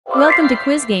Welcome to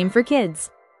Quiz Game for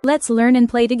Kids. Let's learn and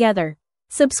play together.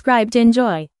 Subscribe to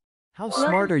enjoy. How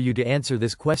smart are you to answer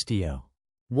this question?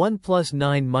 1 plus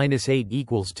 9 minus 8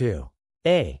 equals 2.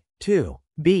 A. 2.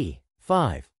 B.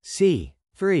 5. C.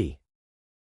 3.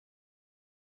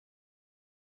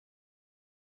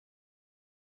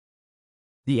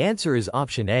 The answer is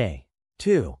option A.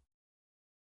 2.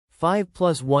 5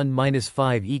 plus 1 minus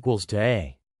 5 equals to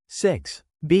A. 6.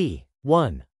 B.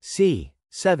 1. C.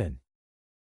 7.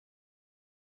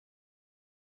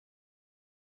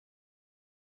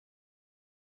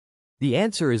 The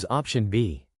answer is option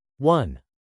B. 1.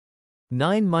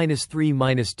 9 minus 3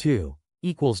 minus 2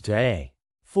 equals to A.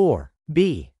 4.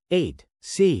 B. 8.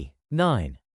 C.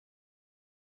 9.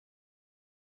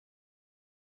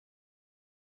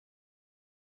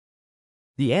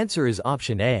 The answer is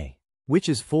option A, which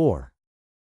is 4.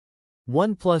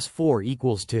 1 plus 4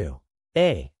 equals to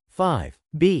A. 5.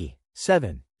 B.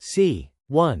 7. C.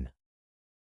 1.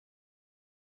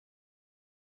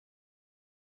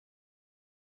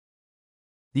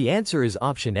 The answer is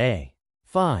option A.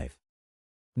 5.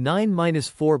 9 minus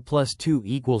 4 plus 2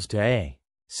 equals to A.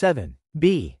 7.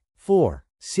 B. 4.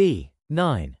 C.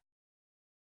 9.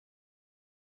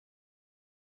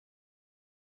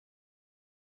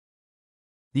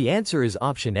 The answer is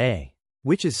option A,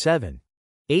 which is 7.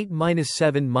 8 minus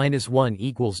 7 minus 1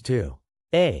 equals to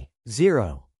A.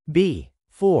 0. B.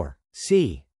 4.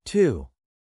 C. 2.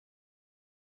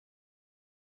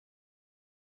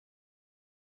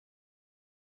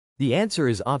 The answer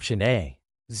is option A.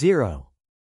 0.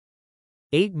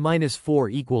 8 minus 4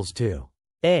 equals to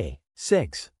A.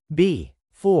 6. B.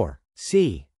 4.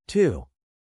 C. 2.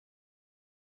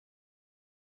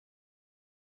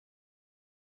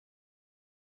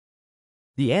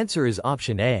 The answer is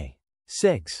option A.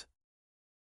 6.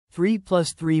 3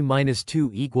 plus 3 minus 2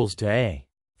 equals to A.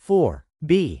 4.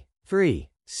 B.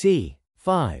 3. C.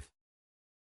 5.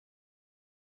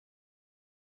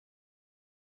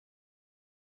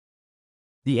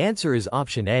 The answer is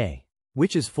option A,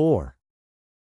 which is 4.